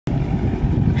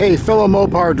Hey, fellow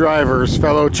Mopar drivers,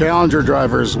 fellow Challenger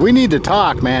drivers, we need to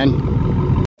talk, man.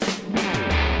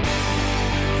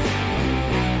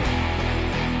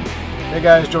 Hey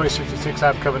guys, Joey66,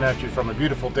 I'm coming at you from a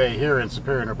beautiful day here in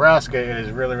Superior, Nebraska. It is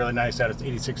really, really nice out. It's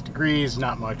 86 degrees,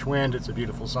 not much wind. It's a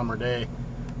beautiful summer day,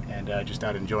 and just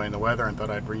out enjoying the weather, and thought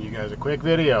I'd bring you guys a quick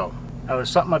video. Now, there's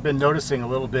something I've been noticing a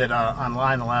little bit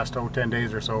online the last 10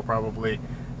 days or so, probably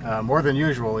more than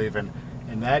usual even.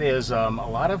 And that is a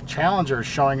lot of Challengers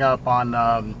showing up on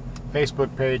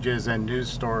Facebook pages and news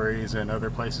stories and other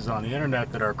places on the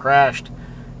internet that are crashed,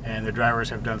 and the drivers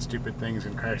have done stupid things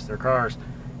and crashed their cars.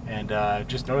 And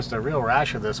just noticed a real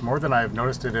rash of this, more than I've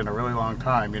noticed it in a really long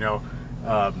time, you know,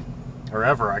 or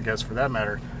ever, I guess, for that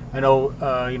matter. I know,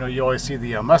 you know, you always see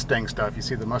the Mustang stuff. You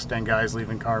see the Mustang guys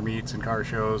leaving car meets and car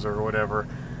shows or whatever,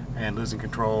 and losing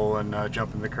control and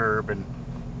jumping the curb and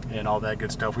all that good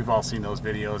stuff. We've all seen those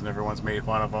videos, and everyone's made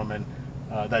fun of them, and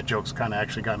that joke's kind of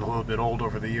actually gotten a little bit old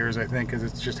over the years, I think, because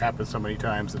it's just happened so many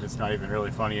times that it's not even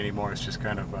really funny anymore. It's just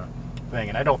kind of a thing,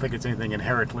 and I don't think it's anything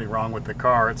inherently wrong with the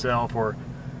car itself or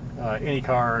any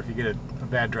car. If you get a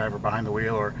bad driver behind the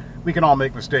wheel, or we can all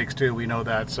make mistakes too, we know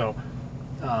that. So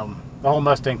the whole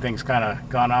Mustang thing's kind of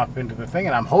gone off into the thing,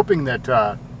 and I'm hoping that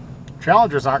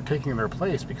Challengers aren't taking their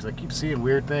place, because I keep seeing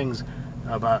weird things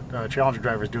about Challenger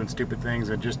drivers doing stupid things,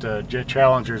 and just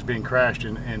Challengers being crashed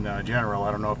in general.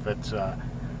 I don't know if it's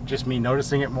just me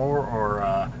noticing it more,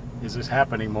 or is this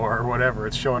happening more, or whatever.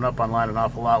 It's showing up online an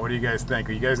awful lot. What do you guys think?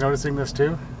 Are you guys noticing this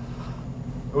too?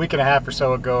 A week and a half or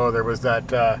so ago, there was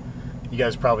that, you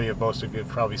guys probably have, most of you have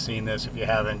probably seen this. If you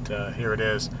haven't, here it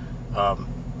is. I'll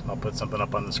put something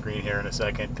up on the screen here in a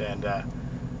second. And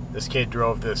this kid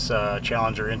drove this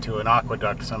Challenger into an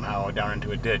aqueduct somehow, down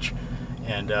into a ditch.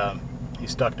 And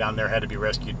he's stuck down there, had to be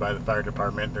rescued by the fire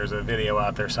department. There's a video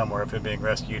out there somewhere of him being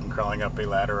rescued and crawling up a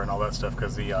ladder and all that stuff,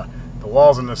 because the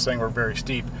walls in this thing were very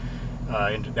steep.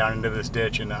 Down into this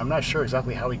ditch, and I'm not sure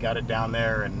exactly how he got it down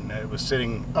there, and it was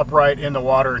sitting upright in the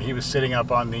water, and he was sitting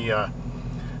up on the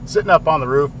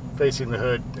roof, facing the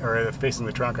hood, or facing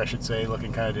the trunk, I should say,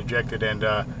 looking kind of dejected. And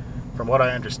from what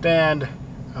I understand,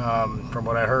 from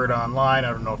what I heard online,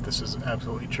 I don't know if this is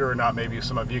absolutely true or not, maybe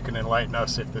some of you can enlighten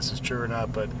us if this is true or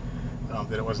not, but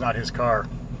that it was not his car,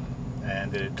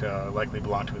 and that it likely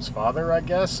belonged to his father, I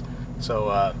guess.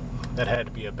 So that had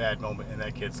to be a bad moment in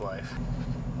that kid's life.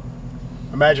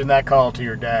 Imagine that call to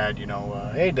your dad, you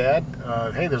know, hey Dad,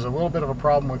 hey, there's a little bit of a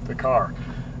problem with the car.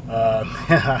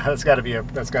 That's got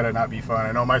to not be fun.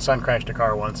 I know my son crashed a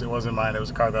car once. It wasn't mine. It was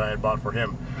a car that I had bought for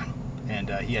him, and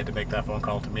he had to make that phone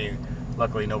call to me.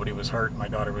 Luckily, nobody was hurt. My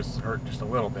daughter was hurt just a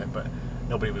little bit, but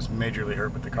nobody was majorly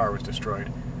hurt. But the car was destroyed,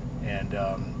 and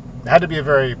it had to be a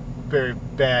very, very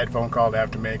bad phone call to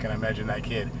have to make. And I imagine that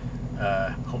kid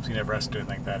hopes he never has to do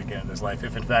anything like that again in his life,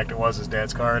 if in fact it was his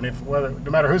dad's car. And if,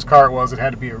 no matter whose car it was, it had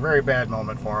to be a very bad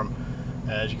moment for him.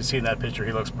 As you can see in that picture,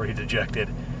 he looks pretty dejected,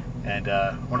 and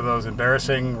one of those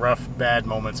embarrassing, rough, bad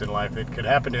moments in life that could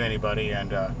happen to anybody.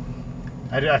 And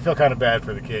I feel kind of bad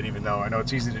for the kid, even though I know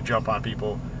it's easy to jump on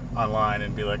people online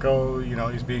and be like, oh, you know,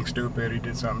 he's being stupid, he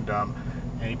did something dumb,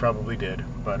 and he probably did.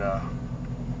 But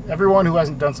everyone who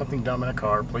hasn't done something dumb in a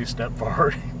car, please step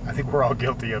forward. I think we're all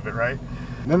guilty of it, right?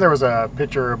 And then there was a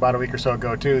picture about a week or so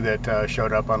ago too that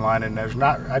showed up online, and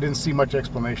I didn't see much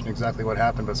explanation exactly what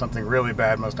happened, but something really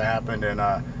bad must have happened, and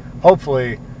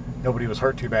hopefully nobody was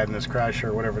hurt too bad in this crash,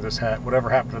 or whatever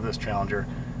happened to this Challenger,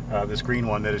 this green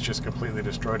one that is just completely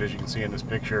destroyed, as you can see in this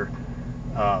picture.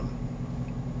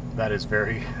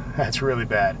 That's really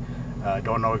bad.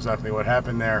 Don't know exactly what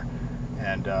happened there,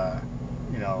 and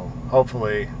you know,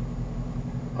 hopefully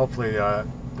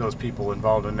those people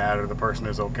involved in that, or the person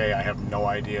is okay. I have no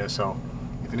idea. So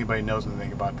if anybody knows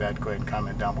anything about that, go ahead and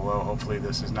comment down below. Hopefully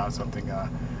this is not something,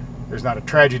 there's not a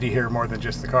tragedy here more than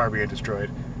just the car being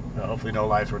destroyed. Hopefully no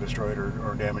lives were destroyed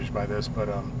or damaged by this, but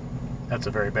that's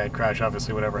a very bad crash.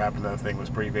 Obviously whatever happened to that thing was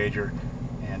pretty major,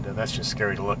 and that's just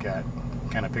scary to look at.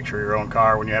 Kind of picture your own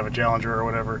car when you have a Challenger or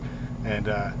whatever, and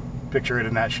picture it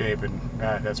in that shape, and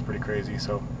that's pretty crazy.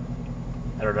 So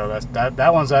I don't know,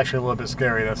 that one's actually a little bit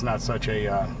scary. That's not such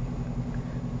a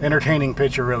entertaining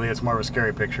picture, really. It's more of a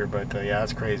scary picture, but yeah,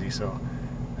 that's crazy. So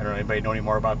I don't know, anybody know any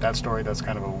more about that story? That's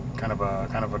kind of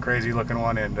a crazy looking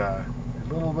one, and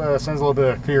sends a little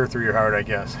bit of fear through your heart, I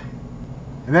guess.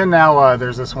 And then now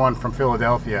there's this one from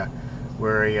Philadelphia,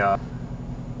 where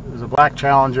there's a black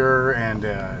Challenger and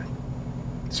a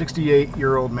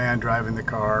 68-year-old man driving the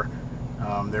car.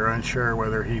 They're unsure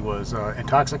whether he was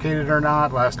intoxicated or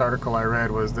not. Last article I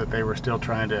read was that they were still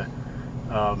trying to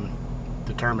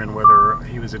determine whether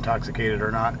he was intoxicated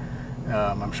or not.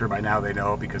 I'm sure by now they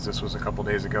know, because this was a couple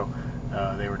days ago.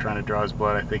 They were trying to draw his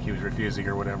blood. I think he was refusing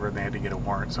or whatever, and they had to get a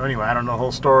warrant. So anyway, I don't know the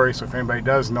whole story, so if anybody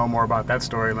does know more about that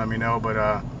story, let me know. But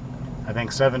I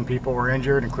think 7 people were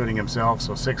injured, including himself,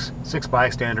 so six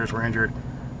bystanders were injured.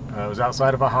 It was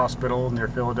outside of a hospital near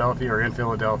Philadelphia, or in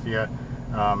Philadelphia,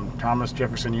 Thomas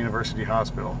Jefferson University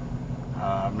Hospital.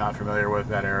 I'm not familiar with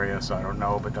that area, so I don't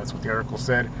know, but that's what the article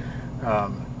said.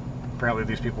 Apparently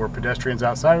these people were pedestrians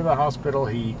outside of the hospital.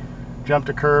 He jumped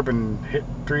a curb and hit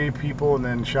 3 people and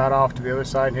then shot off to the other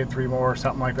side and hit 3 more,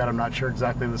 something like that. I'm not sure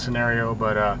exactly the scenario,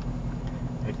 but I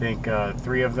think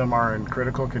 3 of them are in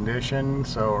critical condition,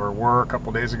 or were a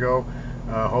couple days ago.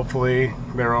 Hopefully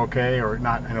they're okay, or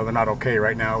not. I know they're not okay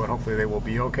right now, but hopefully they will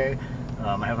be okay.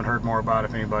 I haven't heard more about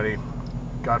if anybody,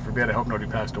 God forbid, I hope nobody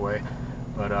passed away.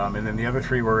 But and then the other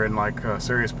 3 were in like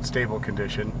serious but stable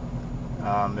condition.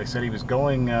 They said he was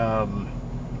going,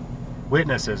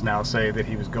 witnesses now say that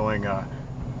he was going,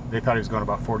 they thought he was going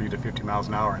about 40 to 50 miles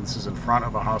an hour, and this is in front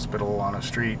of a hospital on a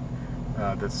street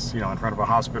that's, in front of a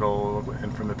hospital,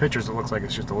 and from the pictures it looks like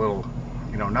it's just a little,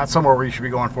 not somewhere where you should be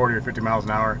going 40 or 50 miles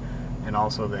an hour. And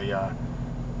also they,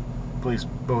 police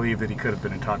believe that he could have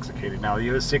been intoxicated. Now he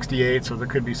is 68, so there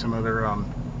could be some other,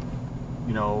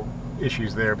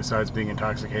 issues there besides being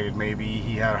intoxicated. Maybe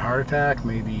he had a heart attack,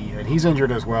 maybe, and he's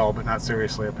injured as well, but not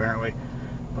seriously apparently.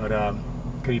 But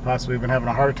could he possibly have been having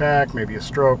a heart attack, maybe a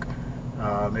stroke,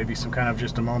 maybe some kind of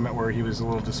just a moment where he was a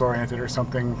little disoriented or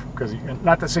something? Because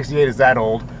not that 68 is that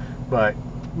old, but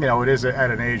it is at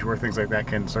an age where things like that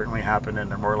can certainly happen, and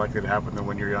they're more likely to happen than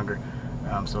when you're younger.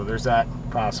 So there's that,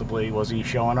 possibly. Was he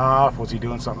showing off? Was he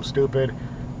doing something stupid?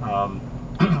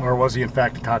 Or was he in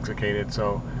fact intoxicated?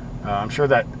 So I'm sure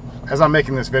that as I'm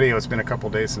making this video, it's been a couple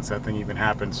days since that thing even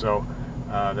happened. So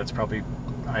that's probably,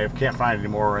 I can't find any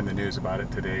more in the news about it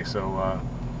today. So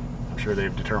I'm sure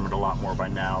they've determined a lot more by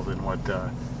now than what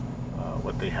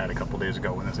they had a couple days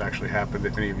ago when this actually happened.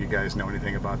 If any of you guys know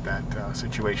anything about that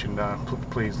situation,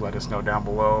 please let us know down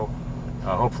below.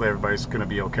 Hopefully everybody's going to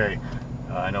be okay.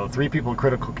 I know 3 people in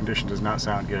critical condition does not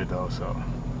sound good though.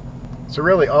 So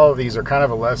really all of these are kind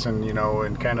of a lesson,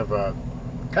 and kind of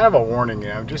a warning.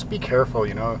 Just be careful.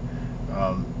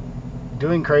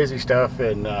 Doing crazy stuff,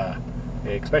 and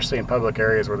especially in public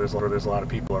areas where there's a lot of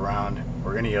people around,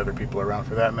 or any other people around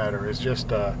for that matter, is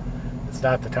just it's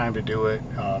not the time to do it.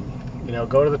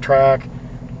 Go to the track,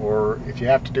 or if you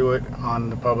have to do it on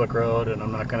the public road. And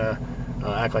I'm not gonna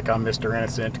act like I'm Mr.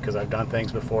 Innocent, because I've done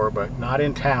things before, but not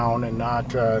in town, and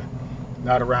not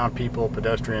around people,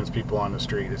 pedestrians, people on the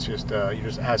street. It's just you're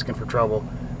just asking for trouble,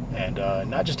 and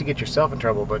not just to get yourself in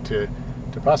trouble, but to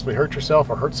possibly hurt yourself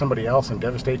or hurt somebody else and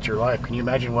devastate your life. Can you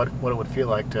imagine what it would feel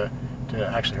like to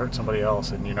actually hurt somebody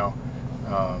else? And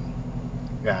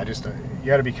yeah, just you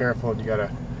got to be careful, and you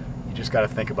just got to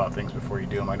think about things before you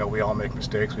do them. I know we all make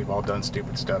mistakes. We've all done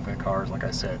stupid stuff in cars, like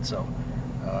I said. So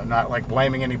not like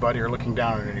blaming anybody or looking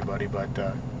down on anybody, but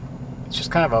it's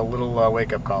just kind of a little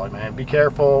wake-up call, man. Be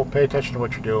careful, pay attention to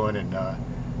what you're doing, and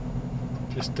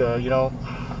just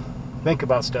think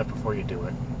about stuff before you do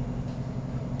it.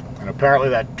 And apparently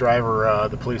that driver,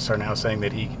 the police are now saying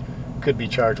that he could be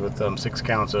charged with 6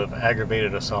 counts of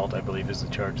aggravated assault, I believe is the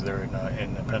charge there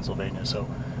in Pennsylvania. So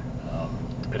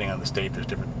depending on the state, there's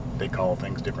different, they call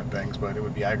things different things, but it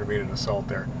would be aggravated assault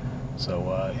there.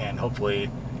 So and hopefully,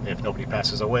 if nobody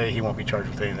passes away, he won't be charged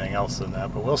with anything else than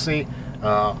that, but we'll see.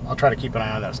 I'll try to keep an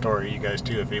eye on that story. You guys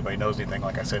too, if anybody knows anything,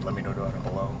 like I said, let me know down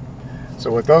below.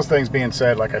 So with those things being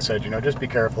said, like I said, just be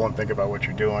careful and think about what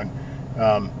you're doing.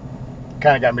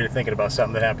 Kind of got me to thinking about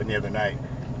something that happened the other night.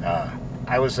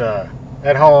 I was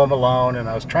at home alone, and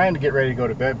I was trying to get ready to go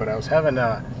to bed, but I was having,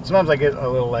 sometimes I get a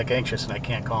little anxious and I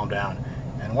can't calm down.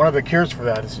 And one of the cures for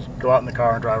that is to go out in the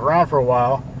car and drive around for a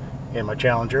while in my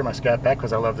Challenger, my Scat Pack,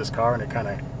 because I love this car, and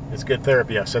it's good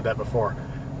therapy. I've said that before.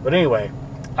 But anyway,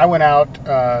 I went out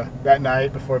that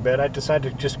night before bed. I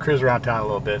decided to just cruise around town a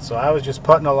little bit. So I was just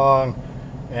putting along,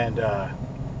 and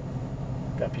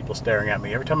got people staring at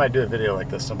me. Every time I do a video like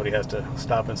this, somebody has to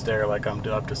stop and stare like I'm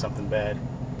up to something bad.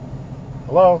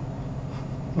 Hello?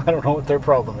 I don't know what their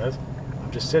problem is.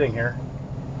 I'm just sitting here.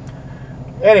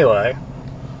 Anyway.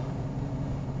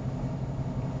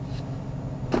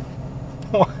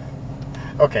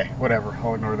 Okay, whatever.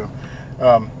 I'll ignore them.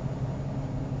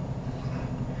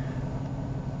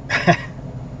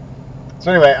 So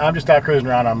anyway, I'm just out cruising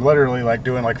around. I'm literally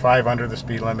doing 5 under the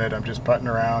speed limit. I'm just putting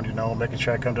around, making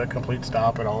sure I come to a complete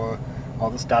stop at all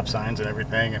the stop signs and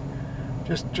everything, and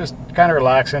just kind of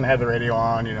relaxing. Have the radio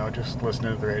on, just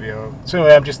listening to the radio. So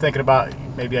anyway, I'm just thinking about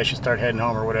maybe I should start heading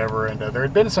home or whatever. And there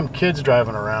had been some kids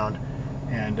driving around,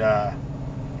 and a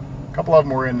couple of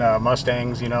them were in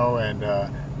Mustangs, and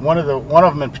one of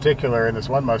them in particular, in this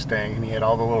one Mustang, and he had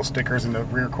all the little stickers in the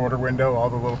rear quarter window, all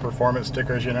the little performance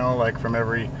stickers, you know, like from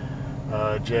every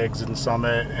Jegs and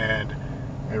Summit, and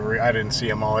I didn't see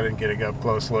them all, I didn't get a up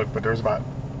close look, but there was about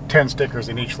 10 stickers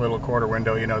in each little quarter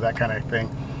window, you know, that kind of thing.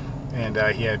 And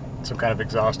he had some kind of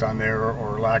exhaust on there,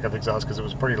 or lack of exhaust, because it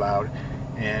was pretty loud.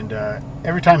 And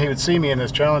every time he would see me in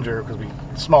this Challenger,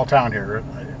 because small town here,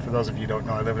 for those of you who don't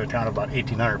know, I live in a town of about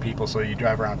 1,800 people, so you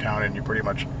drive around town and you're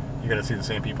going to see the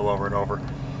same people over and over.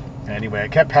 And anyway, I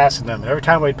kept passing them, and every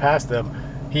time we'd pass them,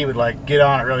 he would like get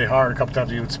on it really hard. A couple times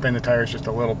he would spin the tires just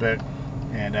a little bit,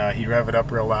 and he'd rev it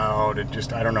up real loud, and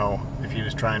just, I don't know if he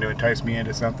was trying to entice me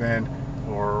into something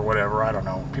or whatever, I don't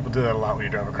know. People do that a lot when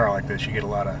you drive a car like this. You get a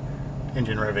lot of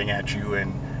engine revving at you,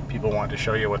 and people want to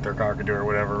show you what their car can do or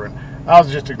whatever, and I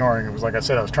was just ignoring it. It was like I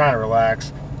said, I was trying to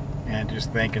relax and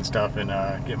just think and stuff, and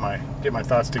get my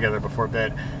thoughts together before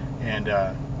bed, and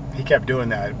he kept doing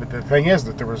that. But the thing is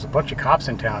that there was a bunch of cops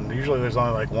in town. Usually there's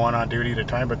only like one on duty at a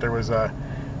time, but there was a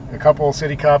couple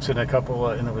city cops and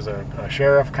and there was a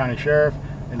sheriff, county sheriff,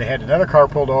 and they had another car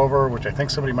pulled over, which I think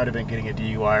somebody might have been getting a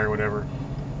DUI or whatever.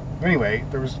 Anyway,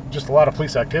 there was just a lot of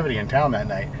police activity in town that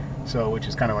night, so, which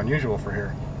is kind of unusual for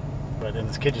here. But then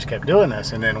this kid just kept doing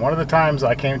this, and then one of the times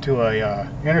I came to a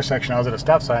intersection, I was at a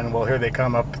stop sign, and well, here they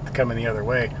coming the other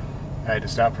way. I had to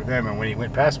stop for them, and when he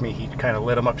went past me, he kind of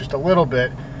lit them up just a little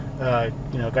bit,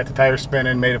 you know, got the tires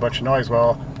spinning, made a bunch of noise.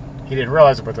 Well, he didn't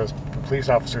realize it, but the police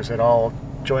officers had all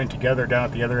joined together down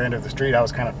at the other end of the street. I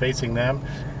was kind of facing them,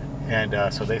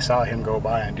 and so they saw him go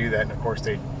by and do that, and of course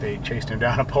they chased him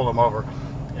down and pulled him over.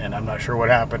 And I'm not sure what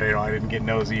happened. You know, I didn't get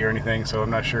nosy or anything, so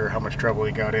I'm not sure how much trouble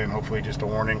he got in. Hopefully just a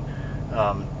warning.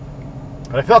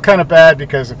 But I felt kind of bad,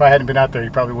 because if I hadn't been out there, he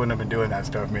probably wouldn't have been doing that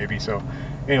stuff, maybe. So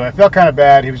anyway, I felt kind of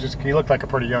bad. He looked like a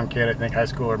pretty young kid, I think high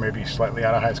school, or maybe slightly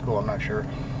out of high school, I'm not sure.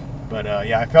 But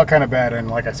yeah, I felt kind of bad, and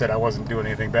like I said, I wasn't doing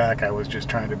anything back. I was just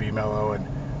trying to be mellow and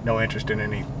no interest in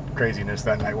any craziness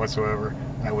that night whatsoever.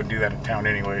 I wouldn't do that in town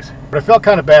anyways. But I felt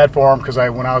kind of bad for him, because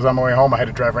when I was on my way home, I had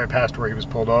to drive right past where he was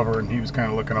pulled over, and he was kind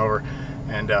of looking over,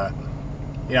 and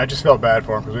yeah, I just felt bad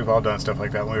for him, because we've all done stuff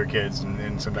like that when we were kids,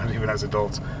 and sometimes even as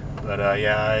adults. But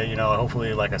yeah, you know,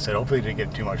 hopefully, like I said, hopefully he didn't get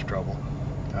in too much trouble.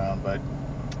 But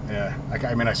yeah,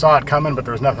 I mean, I saw it coming, but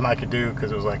there was nothing I could do,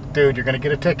 because it was like, dude, you're going to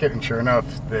get a ticket, and sure enough,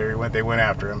 they went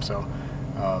after him. So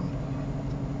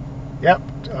yep,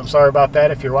 I'm sorry about that.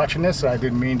 If you're watching this, I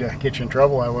didn't mean to get you in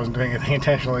trouble. I wasn't doing anything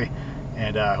intentionally,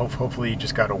 and hopefully you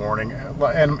just got a warning.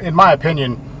 And in my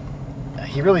opinion,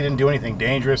 he really didn't do anything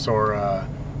dangerous, or I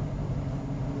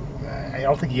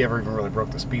don't think he ever even really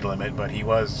broke the speed limit, but he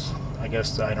was, I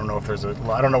guess, I don't know if there's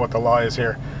I don't know what the law is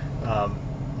here.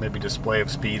 Maybe display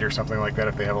of speed or something like that,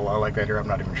 if they have a law like that here, I'm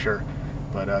not even sure.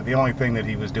 But the only thing that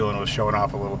he was doing was showing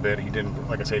off a little bit. He didn't,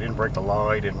 like I say, he didn't break the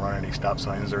law. He didn't run any stop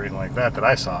signs or anything like that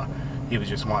I saw. He was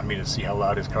just wanting me to see how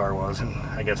loud his car was, and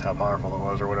I guess how powerful it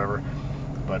was or whatever.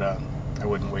 But I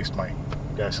wouldn't waste my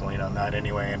gasoline on that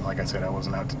anyway, and like I said, I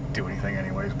wasn't out to do anything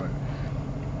anyways. But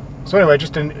so anyway,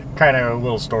 just a kind of a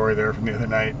little story there from the other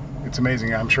night. It's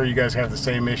amazing. I'm sure you guys have the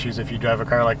same issues if you drive a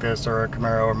car like this, or a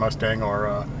Camaro or Mustang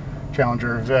or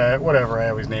Challenger, whatever. I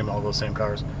always name all those same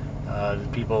cars.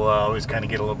 People always kind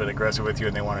of get a little bit aggressive with you,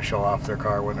 and they want to show off their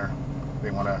car when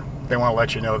they want to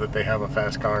let you know that they have a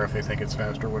fast car if they think it's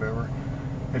fast or whatever.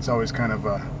 It's always kind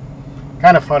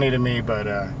of funny to me, but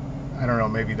I don't know,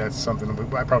 maybe that's something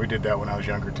I probably did that when I was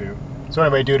younger too. So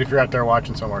anyway, dude, if you're out there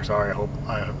watching somewhere, sorry. I hope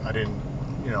I didn't,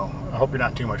 you know, I hope you're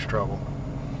not in too much trouble.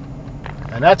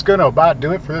 And that's going to about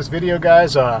do it for this video,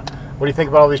 guys. What do you think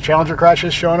about all these Challenger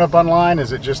crashes showing up online?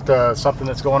 Is it just something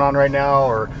that's going on right now?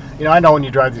 Or, you know, I know when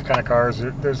you drive these kind of cars,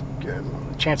 there's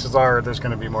chances are there's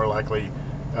going to be more likely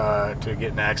to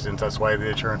get in accidents. That's why the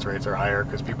insurance rates are higher,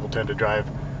 because people tend to drive,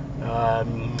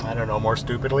 I don't know, more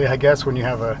stupidly, I guess, when you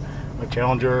have a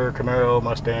Challenger, Camaro,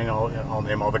 Mustang. I'll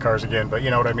name all the cars again, but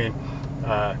you know what I mean.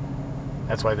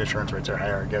 That's why the insurance rates are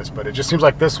higher, I guess. But it just seems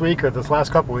like this week, or this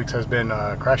last couple weeks, has been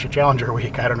Crash a Challenger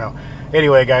week. I don't know.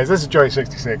 Anyway, guys, this is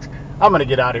Joey66. I'm going to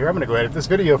get out of here. I'm going to go edit this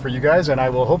video for you guys, and I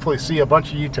will hopefully see a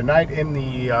bunch of you tonight in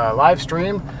the live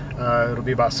stream. It'll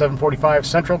be about 7:45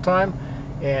 Central Time.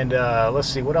 And let's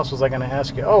see, what else was I going to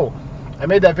ask you? Oh, I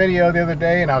made that video the other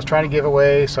day, and I was trying to give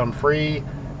away some free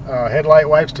headlight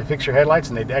wipes to fix your headlights,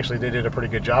 and they did a pretty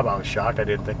good job. I was shocked. I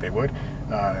didn't think they would,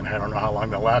 and I don't know how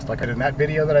long they'll last, like I did in that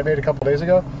video that I made a couple days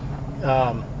ago.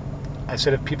 I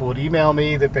said if people would email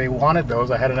me that they wanted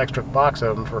those, I had an extra box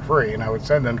of them for free, and I would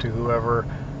send them to whoever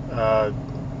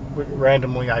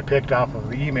randomly I picked off of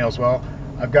the emails. Well,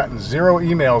 I've gotten 0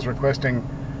 emails requesting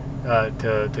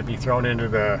to be thrown into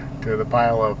the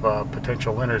pile of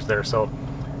potential winners there. So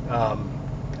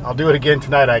I'll do it again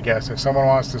tonight, I guess. If someone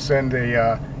wants to send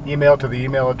a email to the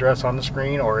email address on the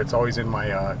screen, or it's always in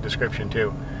my description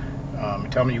too.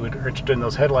 Tell me you are interested in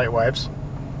those headlight wipes.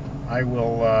 I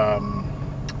will,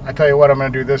 I tell you what I'm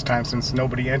going to do this time, since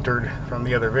nobody entered from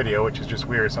the other video, which is just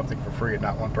weird, something for free and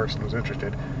not one person was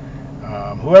interested.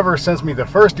 Whoever sends me the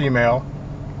first email,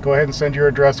 go ahead and send your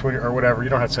address or whatever. You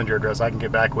don't have to send your address. I can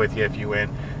get back with you if you win.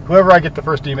 Whoever I get the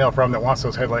first email from that wants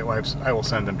those headlight wipes, I will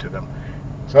send them to them.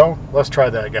 So let's try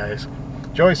that, guys.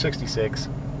 Joey66.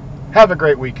 Have a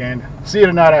great weekend. See you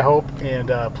tonight, I hope.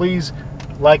 And please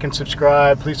like and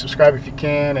subscribe. Please subscribe if you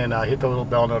can, and hit the little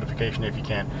bell notification if you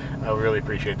can. I would really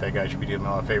appreciate that, guys. You'd be doing me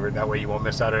a favor. That way you won't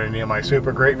miss out on any of my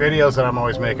super great videos that I'm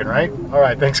always making, right? All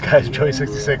right, thanks, guys.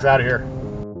 Joey66 out of here.